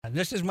And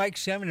this is Mike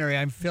Seminary.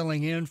 I'm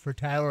filling in for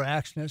Tyler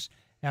Axness,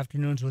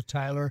 Afternoons with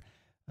Tyler.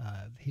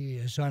 He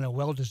is on a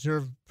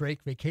well-deserved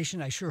break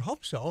vacation. I sure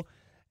hope so.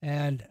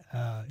 And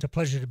it's a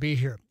pleasure to be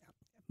here.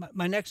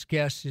 My next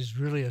guest is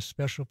really a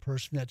special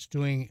person that's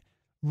doing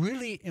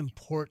really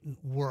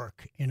important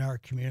work in our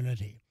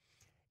community.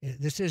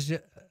 This is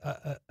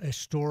a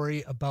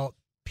story about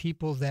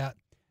people that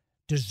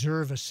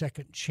deserve a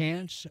second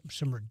chance,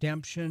 some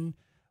redemption.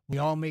 We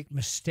all make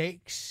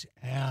mistakes,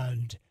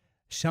 and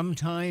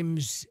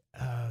sometimes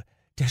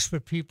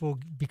desperate people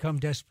become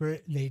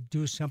desperate. They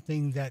do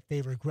something that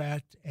they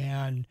regret,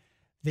 and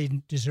they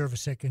deserve a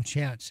second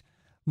chance.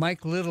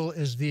 Mike Little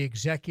is the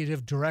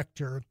executive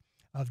director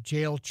of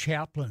Jail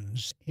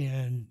Chaplains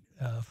in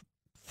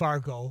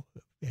Fargo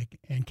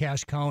and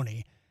Cass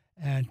County.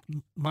 And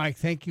Mike,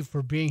 thank you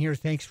for being here.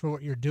 Thanks for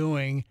what you're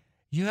doing.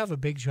 You have a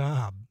big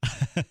job.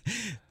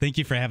 Thank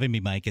you for having me,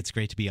 Mike. It's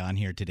great to be on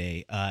here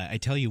today. I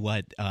tell you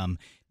what,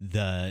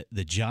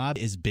 the job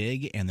is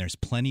big, and there's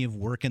plenty of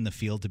work in the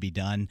field to be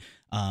done.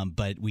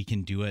 But we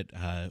can do it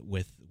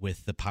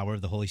with the power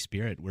of the Holy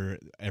Spirit.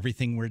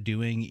 Everything we're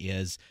doing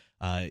is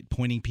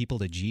pointing people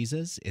to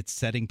Jesus. It's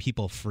setting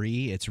people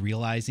free. It's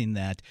realizing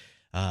that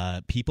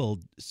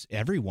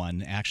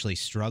everyone actually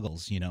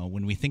struggles. You know,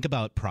 when we think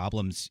about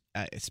problems,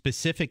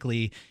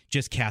 specifically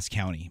just Cass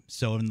County.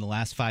 So in the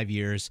last 5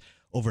 years,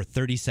 over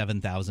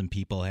 37,000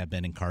 people have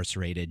been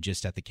incarcerated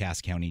just at the Cass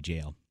County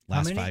Jail.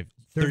 How many?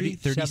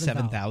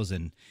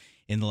 37,000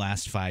 in the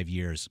last 5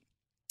 years.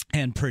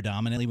 And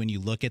predominantly, when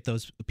you look at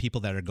those people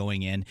that are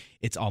going in,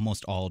 it's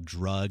almost all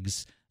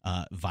drugs,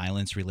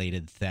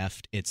 violence-related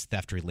theft. It's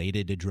theft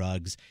related to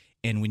drugs.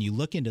 And when you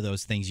look into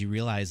those things, you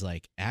realize,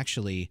 like,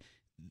 actually,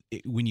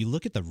 when you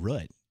look at the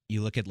root,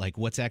 you look at, like,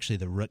 what's actually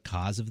the root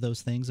cause of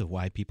those things, of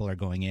why people are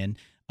going in.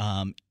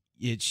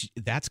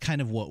 That's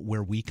kind of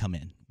where we come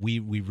in. We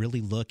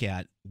really look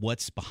at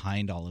what's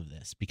behind all of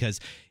this, because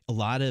a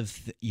lot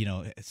of,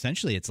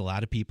 essentially it's a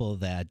lot of people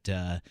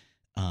that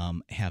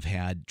have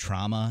had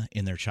trauma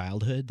in their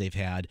childhood. They've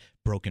had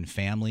broken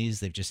families.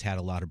 They've just had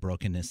a lot of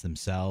brokenness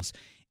themselves.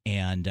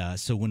 And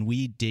so when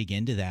we dig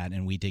into that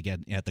and we dig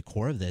at the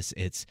core of this,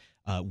 it's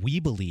we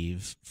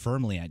believe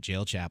firmly at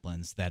Jail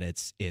Chaplains that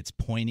it's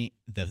pointing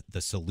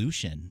the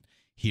solution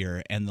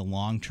here, and the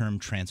long-term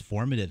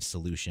transformative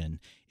solution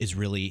is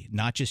really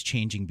not just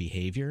changing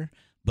behavior,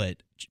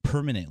 but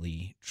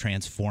permanently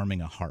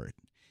transforming a heart.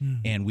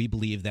 And we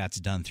believe that's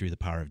done through the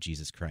power of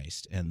Jesus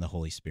Christ and the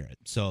Holy Spirit.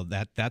 So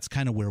that's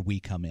kind of where we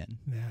come in.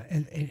 Yeah,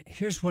 and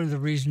here's one of the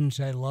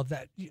reasons I love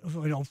that.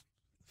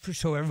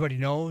 So everybody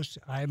knows,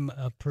 I'm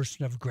a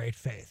person of great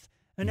faith.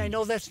 And I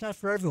know that's not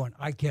for everyone.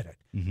 I get it.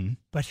 Mm-hmm.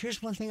 But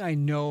here's one thing I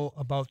know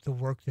about the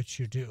work that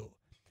you do.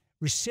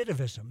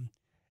 Recidivism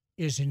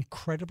is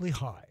incredibly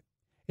high.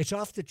 It's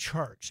off the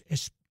charts,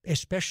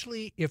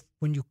 especially if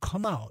when you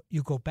come out,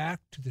 you go back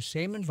to the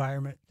same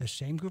environment, the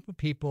same group of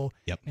people,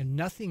 and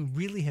nothing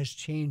really has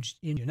changed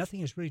in you.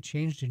 Nothing has really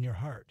changed in your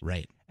heart.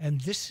 Right.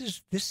 And this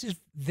is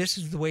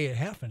the way it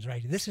happens,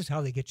 right? This is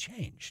how they get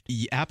changed.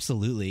 Yeah,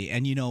 absolutely.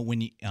 And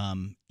when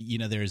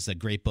there's a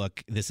great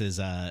book. This is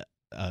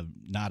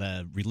not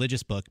a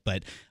religious book,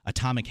 but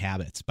Atomic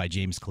Habits by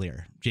James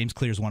Clear. James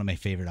Clear is one of my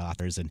favorite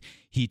authors, and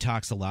he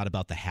talks a lot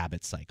about the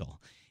habit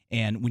cycle.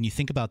 And when you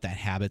think about that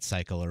habit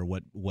cycle, or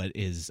what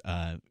is,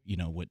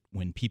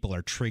 when people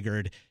are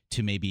triggered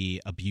to maybe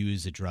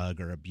abuse a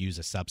drug or abuse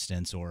a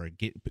substance or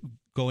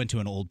go into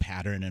an old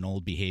pattern, an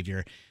old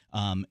behavior,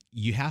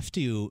 you have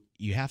to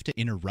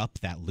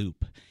interrupt that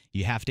loop.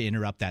 You have to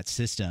interrupt that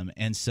system.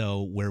 And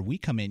so where we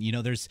come in,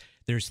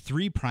 there's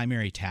three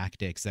primary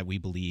tactics that we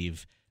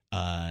believe,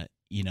 the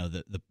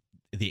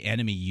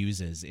enemy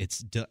uses.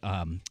 It's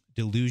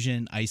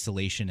delusion,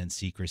 isolation, and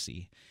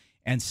secrecy.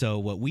 And so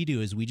what we do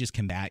is we just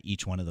combat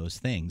each one of those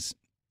things.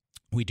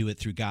 We do it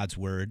through God's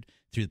word,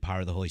 through the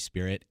power of the Holy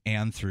Spirit,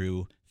 and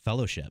through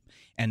fellowship.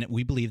 And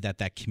we believe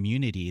that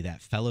community,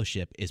 that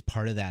fellowship, is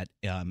part of that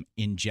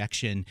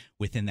injection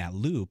within that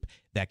loop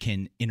that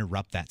can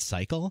interrupt that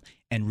cycle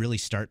and really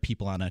start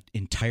people on an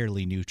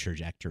entirely new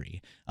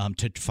trajectory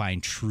to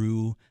find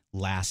true,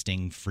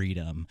 lasting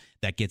freedom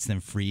that gets them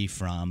free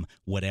from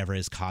whatever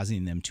is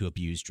causing them to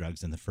abuse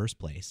drugs in the first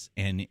place.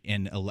 And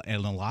a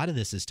lot of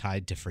this is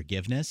tied to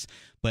forgiveness,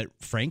 but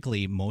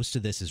frankly, most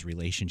of this is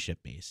relationship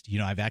based.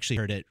 I've actually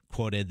heard it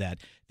quoted that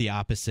the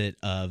opposite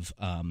of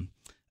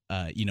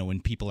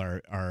when people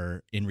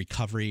are in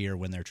recovery, or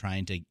when they're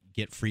trying to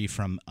get free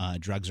from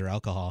drugs or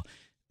alcohol,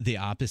 the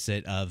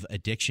opposite of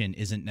addiction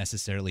isn't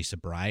necessarily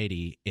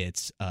sobriety,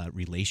 it's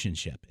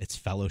relationship, it's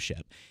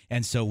fellowship.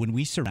 And so when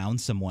we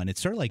surround someone,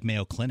 it's sort of like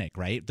Mayo Clinic,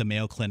 right? The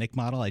Mayo Clinic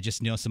model. I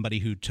just know somebody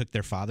who took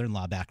their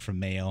father-in-law back from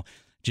Mayo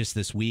just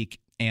this week.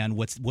 And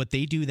what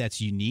they do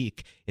that's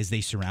unique is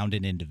they surround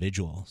an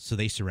individual. So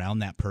they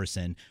surround that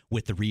person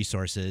with the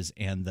resources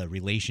and the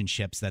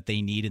relationships that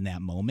they need in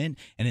that moment,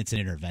 and it's an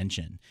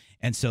intervention.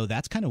 And so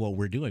that's kind of what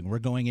we're doing. We're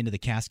going into the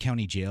Cass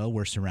County Jail.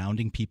 We're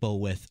surrounding people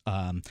with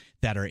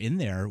that are in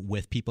there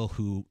with people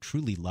who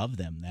truly love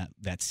them,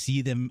 that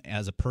see them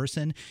as a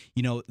person.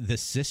 You know, the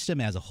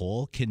system as a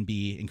whole can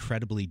be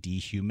incredibly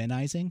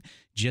dehumanizing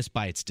just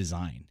by its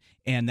design.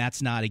 And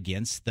that's not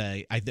against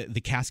the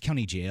Cass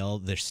County Jail.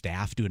 Their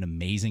staff do an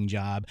amazing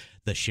job.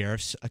 The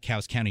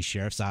Cass County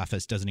Sheriff's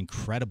Office does an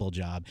incredible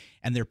job.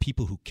 And they're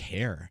people who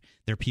care.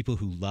 They're people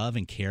who love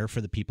and care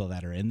for the people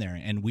that are in there.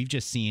 And we've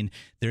just seen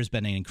there's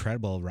been an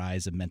incredible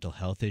rise of mental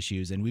health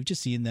issues. And we've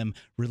just seen them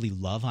really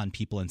love on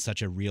people in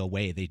such a real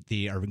way.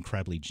 They are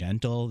incredibly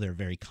gentle. They're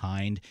very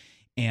kind.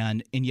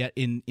 And yet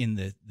in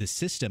the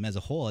system as a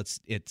whole,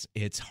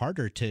 it's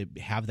harder to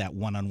have that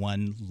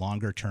one-on-one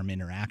longer term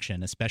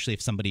interaction, especially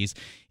if somebody's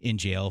in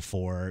jail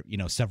for,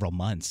 several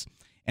months.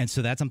 And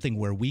so that's something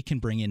where we can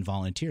bring in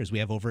volunteers. We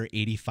have over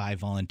 85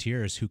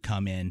 volunteers who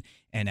come in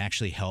and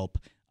actually help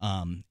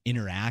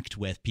interact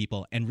with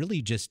people and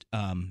really just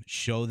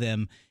show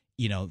them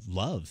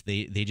love.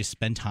 They just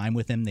spend time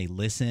with them. They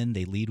listen.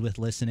 They lead with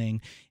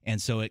listening.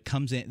 And so it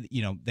comes in,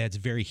 that's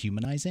very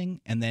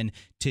humanizing. And then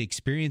to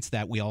experience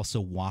that, we also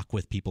walk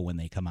with people when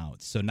they come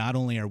out. So not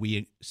only are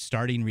we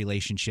starting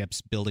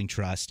relationships, building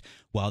trust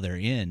while they're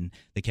in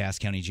the Cass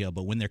County Jail,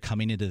 but when they're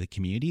coming into the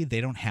community,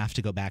 they don't have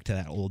to go back to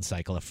that old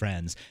cycle of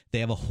friends. They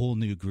have a whole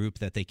new group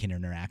that they can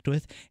interact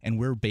with. And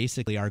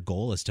our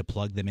goal is to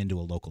plug them into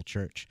a local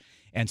church.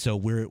 And so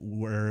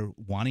we're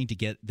wanting to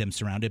get them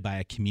surrounded by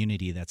a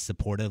community that's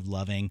supportive,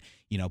 loving,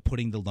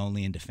 putting the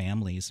lonely into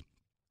families,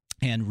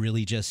 and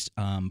really just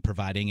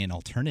providing an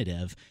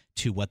alternative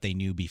to what they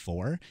knew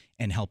before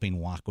and helping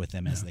walk with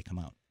them as they come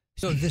out.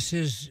 So this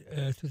is,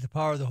 through the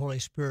power of the Holy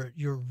Spirit,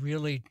 you're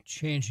really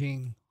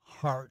changing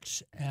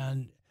hearts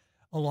and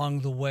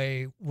along the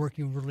way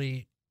working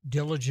really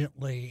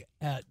diligently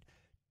at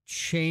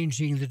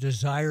changing the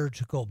desire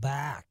to go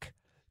back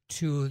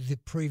to the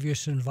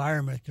previous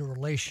environment, the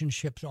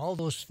relationships, all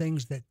those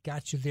things that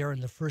got you there in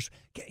the first.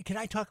 Can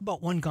I talk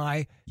about one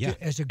guy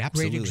as a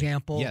absolutely. Great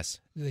example? Yes.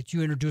 That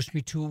you introduced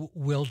me to,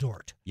 Will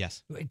Dort.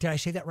 Yes. Did I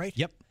say that right?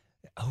 Yep.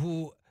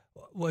 Who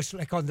was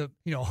like on the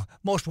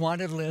most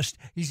wanted list.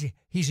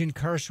 He's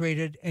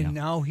incarcerated, and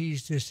now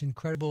he's this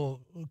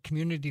incredible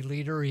community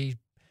leader. He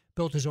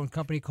built his own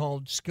company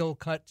called Skill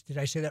Cuts. Did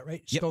I say that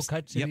right? Yep. Skill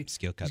Cuts. Yep.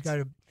 Skill Cuts. He's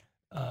got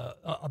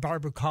a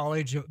barber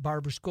college, a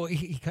barber school.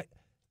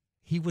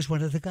 He was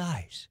one of the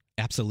guys.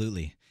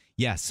 Absolutely.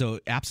 Yeah, so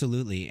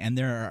absolutely.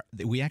 And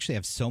we actually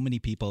have so many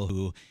people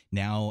who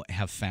now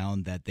have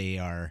found that they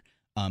are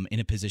in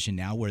a position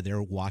now where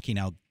they're walking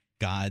out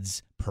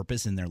God's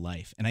purpose in their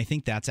life. And I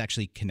think that's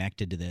actually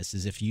connected to this,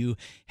 is if you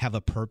have a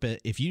purpose,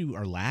 if you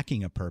are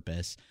lacking a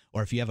purpose,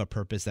 or if you have a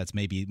purpose that's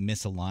maybe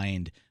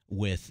misaligned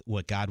with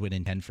what God would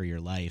intend for your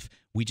life,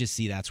 we just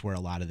see that's where a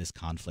lot of this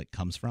conflict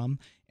comes from.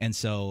 And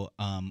so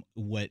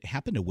what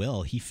happened to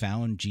Will, he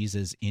found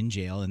Jesus in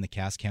jail, in the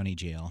Cass County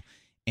Jail.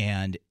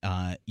 And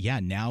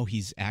now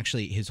he's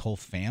actually, his whole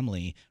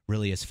family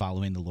really is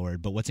following the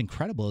Lord. But what's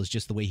incredible is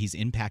just the way he's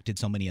impacted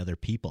so many other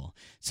people.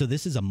 So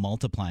this is a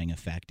multiplying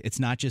effect. It's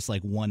not just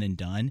like one and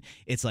done.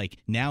 It's like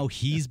now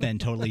he's been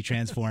totally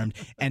transformed.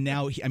 And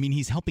now,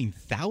 he's helping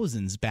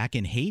thousands back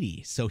in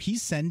Haiti. So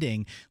he's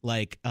sending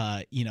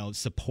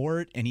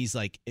support, and he's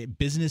like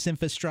business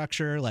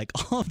infrastructure, like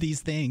all of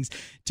these things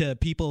to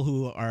people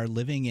who are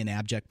living in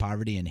abject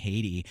poverty in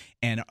Haiti,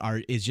 and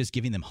is just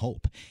giving them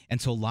hope.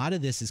 And so a lot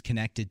of this is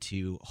connected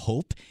to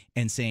hope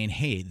and saying,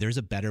 hey, there's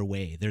a better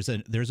way. There's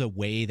a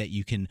way that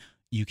you can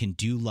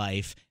do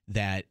life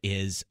that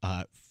is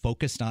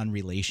focused on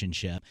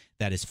relationship,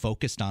 that is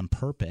focused on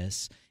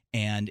purpose,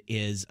 and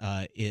is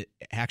it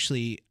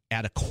actually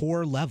at a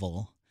core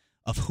level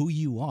of who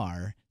you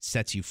are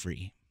sets you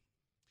free.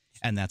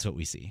 And that's what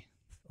we see.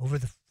 Over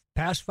the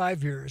past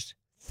 5 years,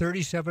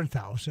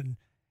 37,000,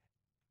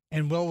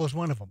 and Will was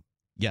one of them.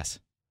 Yes,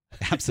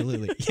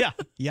 absolutely.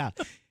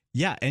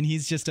 Yeah, and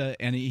he's just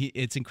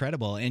it's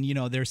incredible. And,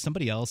 there's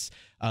somebody else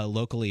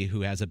locally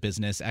who has a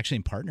business actually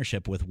in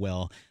partnership with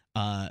Will,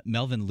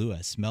 Melvin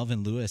Lewis.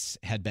 Melvin Lewis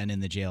had been in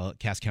the jail,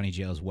 Cass County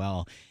Jail as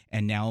well.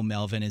 And now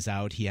Melvin is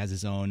out. He has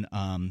his own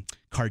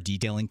car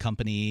detailing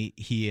company.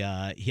 He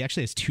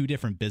actually has two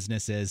different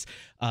businesses.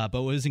 But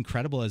what was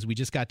incredible is we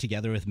just got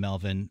together with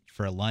Melvin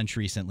for a lunch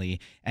recently,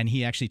 and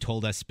he actually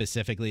told us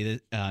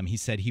specifically that he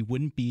said he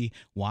wouldn't be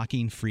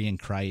walking free in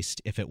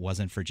Christ if it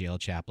wasn't for jail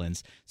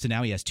chaplains. So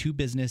now he has two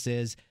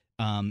businesses,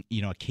 a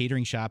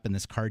catering shop and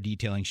this car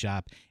detailing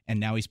shop, and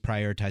now he's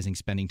prioritizing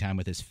spending time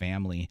with his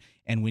family.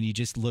 And when he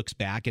just looks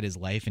back at his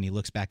life and he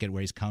looks back at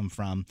where he's come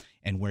from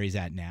and where he's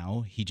at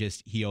now,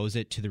 he owes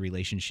it to the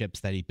relationships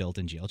that he built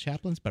in jail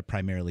chaplains, but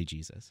primarily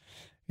Jesus.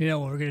 We're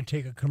going to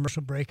take a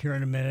commercial break here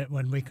in a minute.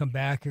 When we come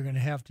back, you're going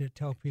to have to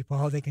tell people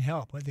how they can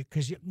help,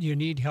 because you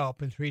need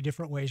help in 3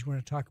 different ways. We're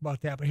going to talk about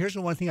that. But here's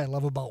the one thing I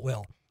love about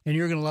Will, and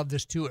you're going to love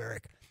this too,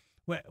 Eric.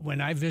 When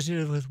I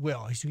visited with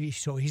Will,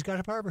 he's got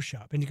a barber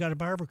shop and he's got a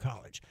barber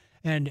college.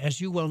 And as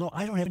you well know,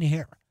 I don't have any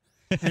hair.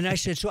 And I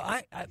said, so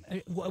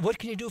what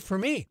can you do for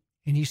me?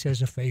 And he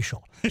says a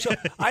facial. So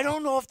I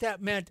don't know if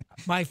that meant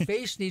my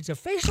face needs a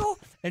facial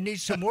and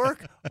needs some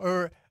work,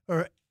 or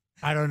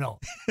I don't know.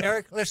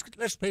 Eric,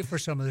 let's pay for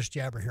some of this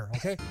jabber here,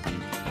 okay?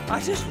 I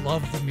just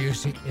love the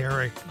music,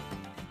 Eric.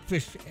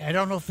 I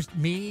don't know if it's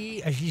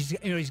me.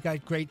 He's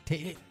got great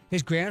taste.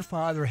 His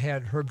grandfather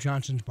had Herb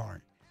Johnson's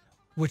Barn,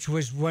 which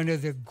was one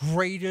of the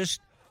greatest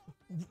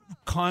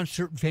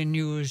concert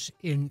venues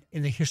in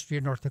the history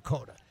of North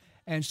Dakota.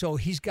 And so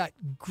he's got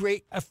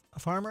a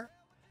farmer,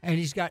 and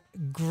he's got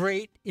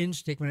great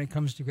instinct when it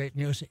comes to great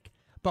music.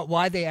 But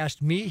why they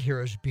asked me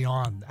here is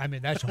beyond. I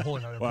mean, that's a whole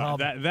other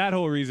problem. That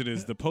whole reason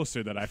is the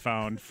poster that I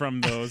found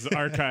from those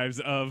archives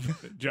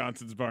of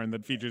Johnson's Barn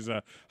that features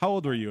how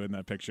old were you in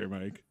that picture,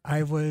 Mike?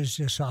 I was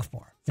a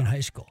sophomore in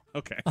high school.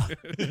 Okay.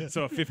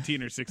 So a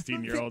 15 or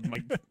 16-year-old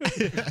Mike.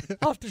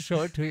 I'll have to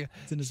show it to you.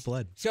 It's in his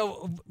blood.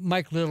 So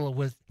Mike Little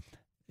with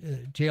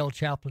Jail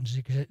Chaplains,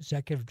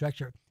 executive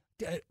director.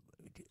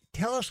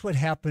 Tell us what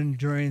happened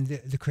during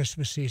the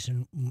Christmas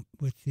season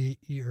with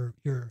your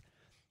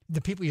the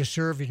people you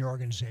serve in your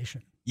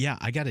organization. Yeah,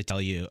 I got to tell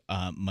you,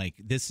 Mike,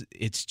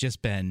 it's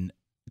just been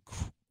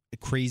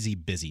crazy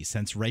busy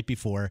since right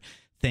before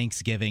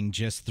Thanksgiving,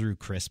 just through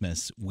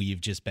Christmas. We've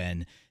just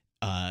been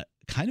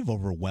kind of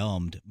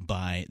overwhelmed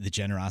by the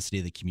generosity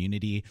of the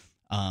community.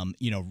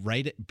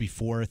 Right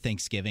before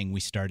Thanksgiving, we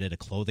started a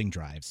clothing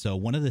drive. So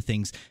one of the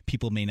things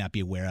people may not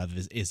be aware of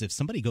is if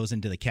somebody goes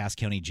into the Cass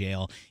County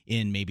Jail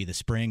in maybe the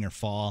spring or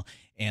fall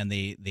and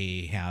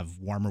they have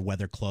warmer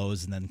weather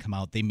clothes and then come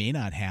out, they may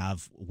not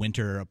have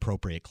winter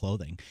appropriate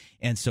clothing.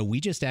 And so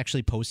we just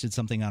actually posted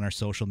something on our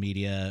social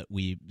media.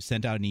 We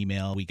sent out an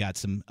email. We got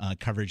some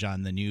coverage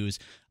on the news,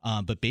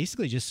 but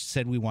basically just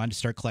said we wanted to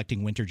start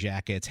collecting winter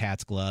jackets,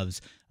 hats,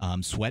 gloves,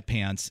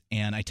 sweatpants.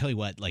 And I tell you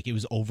what, like, it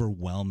was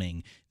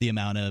overwhelming the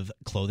amount of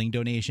clothing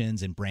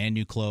donations and brand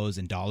new clothes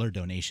and dollar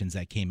donations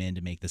that came in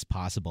to make this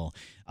possible.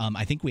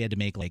 I think we had to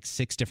make like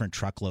 6 different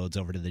truckloads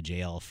over to the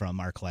jail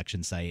from our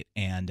collection site.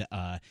 And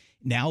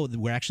now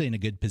we're actually in a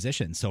good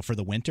position. So for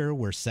the winter,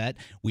 we're set.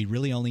 We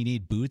really only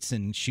need boots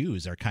and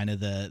shoes are kind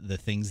of the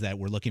things that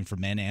we're looking for,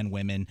 men and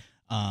women,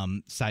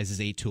 sizes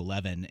 8 to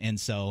 11. And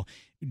so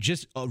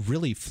just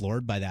really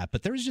floored by that.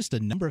 But there was just a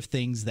number of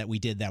things that we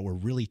did that were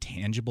really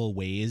tangible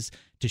ways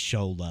to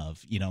show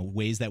love,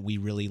 ways that we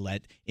really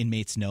let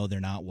inmates know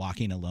they're not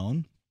walking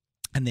alone.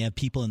 And they have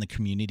people in the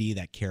community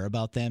that care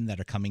about them, that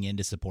are coming in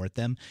to support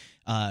them.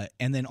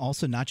 And then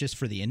also not just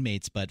for the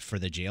inmates, but for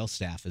the jail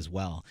staff as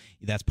well.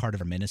 That's part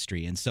of our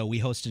ministry. And so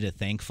we hosted a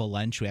thankful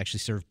lunch. We actually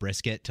served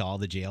brisket to all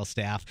the jail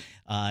staff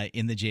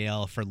in the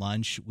jail for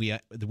lunch. We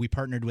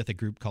partnered with a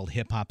group called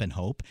Hip Hop and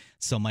Hope.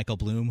 So Michael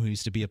Bloom, who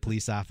used to be a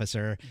police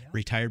officer,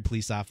 retired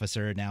police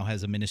officer, now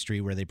has a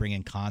ministry where they bring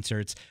in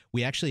concerts.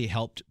 We actually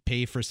helped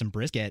pay for some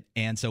brisket.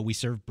 And so we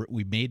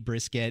made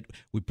brisket.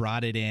 We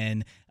brought it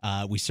in.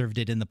 We served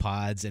it in the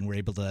pods, and we're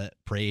able to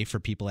pray for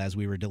people as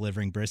we were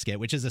delivering brisket,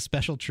 which is a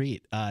special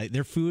treat.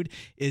 Their food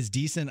is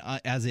decent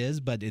as is,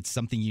 but it's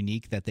something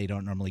unique that they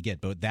don't normally get.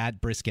 But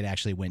that brisket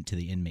actually went to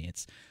the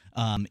inmates.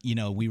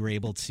 We were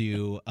able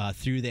to,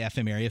 through the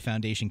FM Area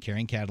Foundation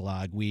Caring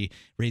Catalog, we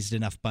raised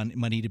enough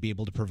money to be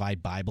able to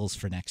provide Bibles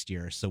for next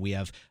year. So we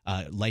have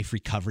life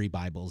recovery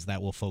Bibles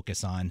that will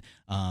focus on,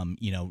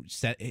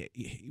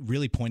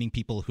 really pointing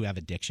people who have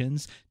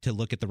addictions to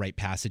look at the right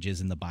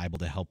passages in the Bible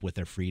to help with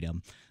their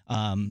freedom.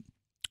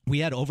 We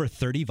had over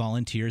 30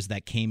 volunteers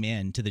that came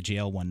in to the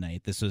jail one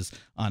night. This was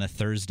on a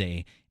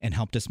Thursday, and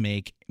helped us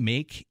make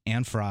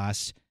and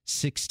frost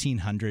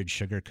 1,600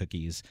 sugar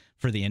cookies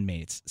for the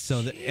inmates.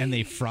 And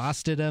they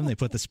frosted them. They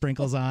put the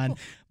sprinkles on.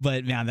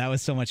 But man, that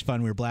was so much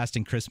fun. We were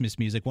blasting Christmas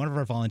music. One of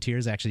our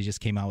volunteers actually just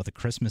came out with a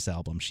Christmas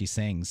album. She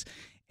sings.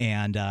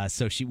 And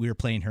so we were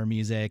playing her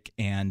music,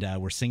 and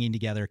we're singing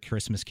together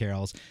Christmas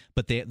carols.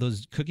 But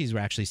those cookies were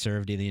actually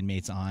served to the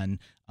inmates on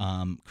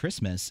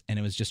Christmas, and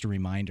it was just a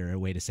reminder, a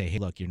way to say, hey,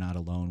 look, you're not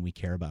alone. We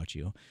care about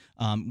you.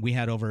 We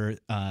had over,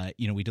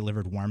 we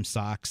delivered warm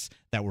socks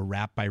that were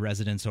wrapped by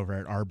residents over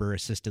at Arbor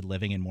Assisted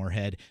Living in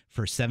Moorhead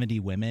for 70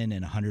 women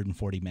and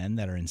 140 men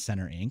that are in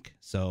Center Inc.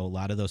 So a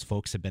lot of those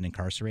folks have been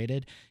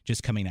incarcerated,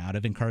 just coming out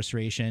of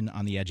incarceration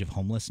on the edge of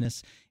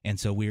homelessness. And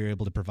so we were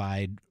able to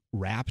provide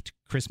wrapped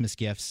Christmas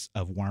gifts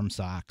of warm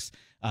socks.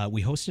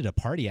 We hosted a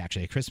party,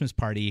 actually, a Christmas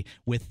party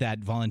with that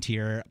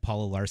volunteer,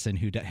 Paula Larson,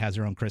 who has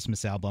her own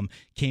Christmas album,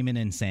 came in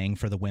and sang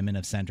for the women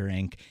of Center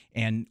Inc.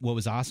 And what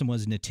was awesome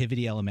was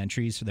Nativity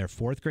Elementaries for their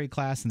 4th grade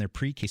class and their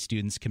pre-K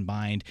students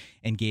combined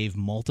and gave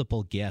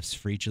multiple gifts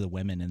for each of the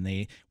women.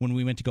 And when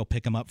we went to go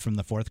pick them up from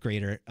the 4th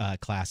grader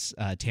class,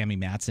 Tammy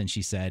Matson,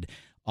 she said,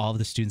 all of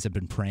the students have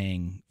been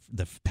praying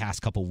the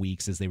past couple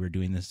weeks as they were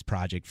doing this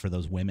project for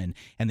those women,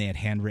 and they had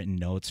handwritten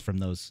notes from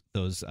those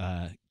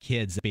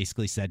kids that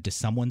basically said, to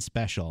someone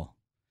special,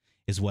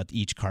 is what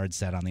each card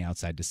said on the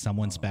outside, to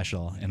someone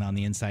special, and on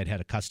the inside had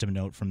a custom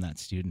note from that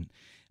student.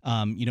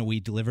 We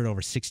delivered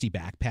over 60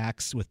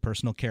 backpacks with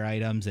personal care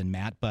items and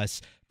mat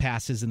bus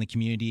passes in the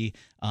community.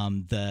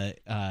 The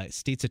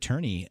state's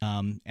attorney,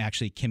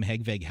 actually Kim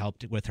Hegvig,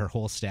 helped with her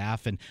whole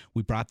staff, and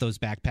we brought those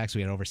backpacks.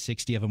 We had over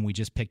 60 of them. We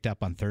just picked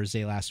up on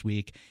Thursday last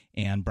week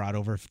and brought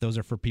over. Those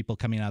are for people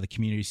coming out of the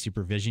community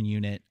supervision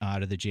unit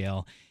out of the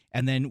jail.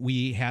 And then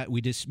we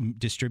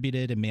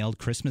distributed and mailed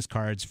Christmas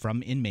cards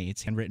from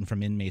inmates, handwritten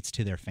from inmates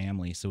to their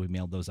families. So we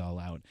mailed those all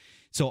out.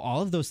 So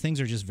all of those things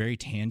are just very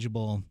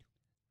tangible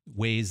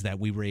ways that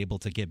we were able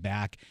to give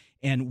back.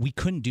 And we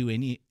couldn't do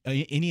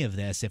any of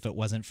this if it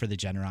wasn't for the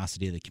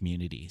generosity of the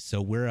community.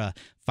 So we're a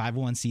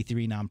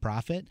 501c3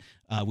 nonprofit.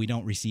 We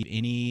don't receive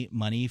any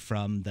money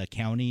from the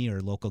county or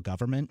local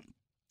government.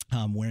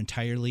 We're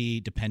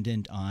entirely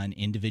dependent on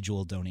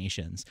individual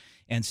donations.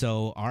 And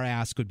so our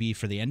ask would be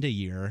for the end of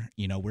year,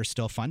 we're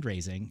still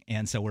fundraising.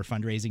 And so we're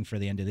fundraising for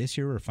the end of this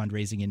year. We're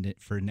fundraising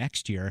for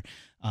next year.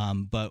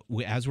 But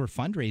as we're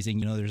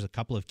fundraising, there's a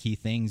couple of key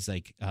things.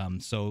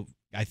 So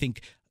I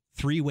think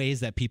 3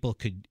 ways that people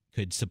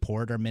could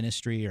support our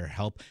ministry or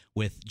help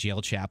with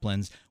jail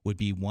chaplains would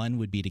be, one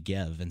would be to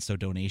give. And so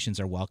donations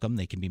are welcome.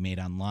 They can be made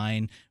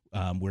online.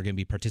 We're going to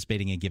be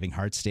participating in Giving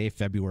Hearts Day,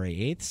 February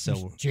 8th.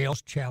 So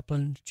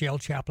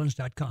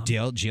jailchaplains.com.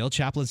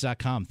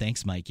 Jailchaplains.com.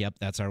 Thanks, Mike. Yep,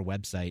 that's our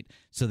website.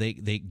 So they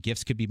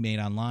gifts could be made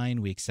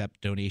online. We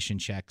accept donation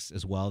checks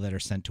as well that are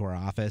sent to our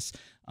office.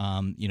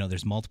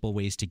 There's multiple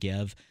ways to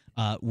give.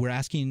 We're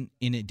asking,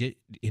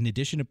 in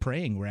addition to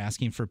praying, we're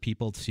asking for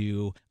people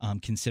to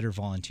consider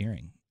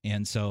volunteering.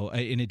 And so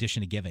in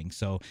addition to giving,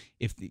 so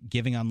if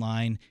giving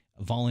online,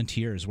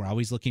 volunteers, we're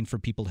always looking for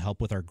people to help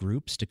with our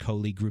groups, to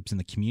co-lead groups in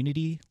the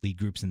community, lead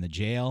groups in the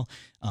jail,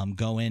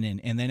 go in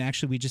and then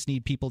actually we just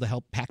need people to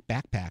help pack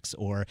backpacks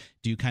or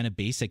do kind of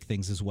basic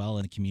things as well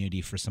in the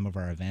community for some of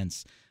our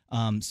events.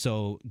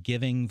 So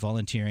giving,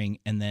 volunteering,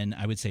 and then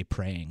I would say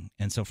praying.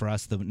 And so for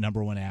us, the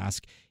number one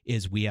ask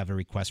is we have a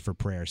request for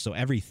prayer. So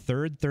every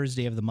third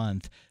Thursday of the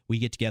month, we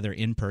get together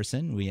in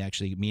person. We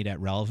actually meet at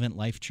Relevant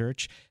Life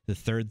Church the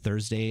third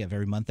Thursday of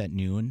every month at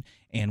noon,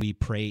 and we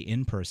pray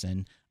in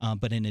person.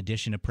 But in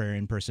addition to prayer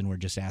in person, we're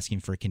just asking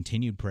for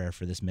continued prayer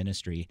for this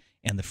ministry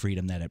and the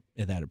freedom that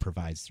it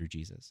provides through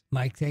Jesus.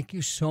 Mike, thank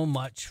you so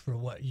much for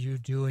what you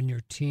do and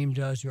your team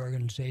does, your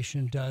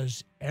organization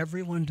does.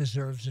 Everyone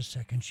deserves a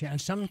second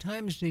chance.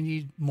 Sometimes they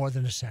need more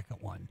than a second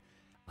one.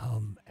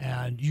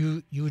 And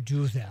you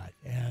do that,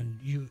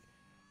 and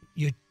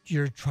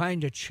you're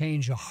trying to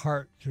change a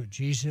heart through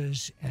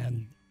Jesus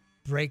and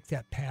break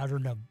that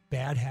pattern of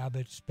bad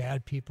habits,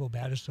 bad people,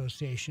 bad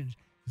associations.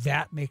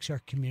 That makes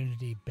our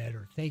community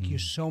better. Thank you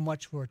so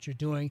much for what you're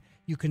doing.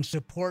 You can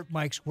support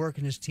Mike's work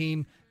and his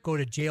team. Go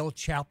to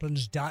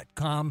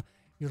jailchaplains.com.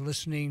 You're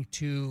listening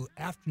to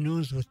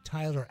Afternoons with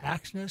Tyler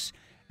Axness,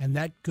 and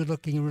that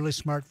good-looking, really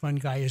smart, fun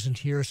guy isn't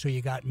here, so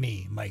you got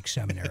me, Mike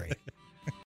Seminary.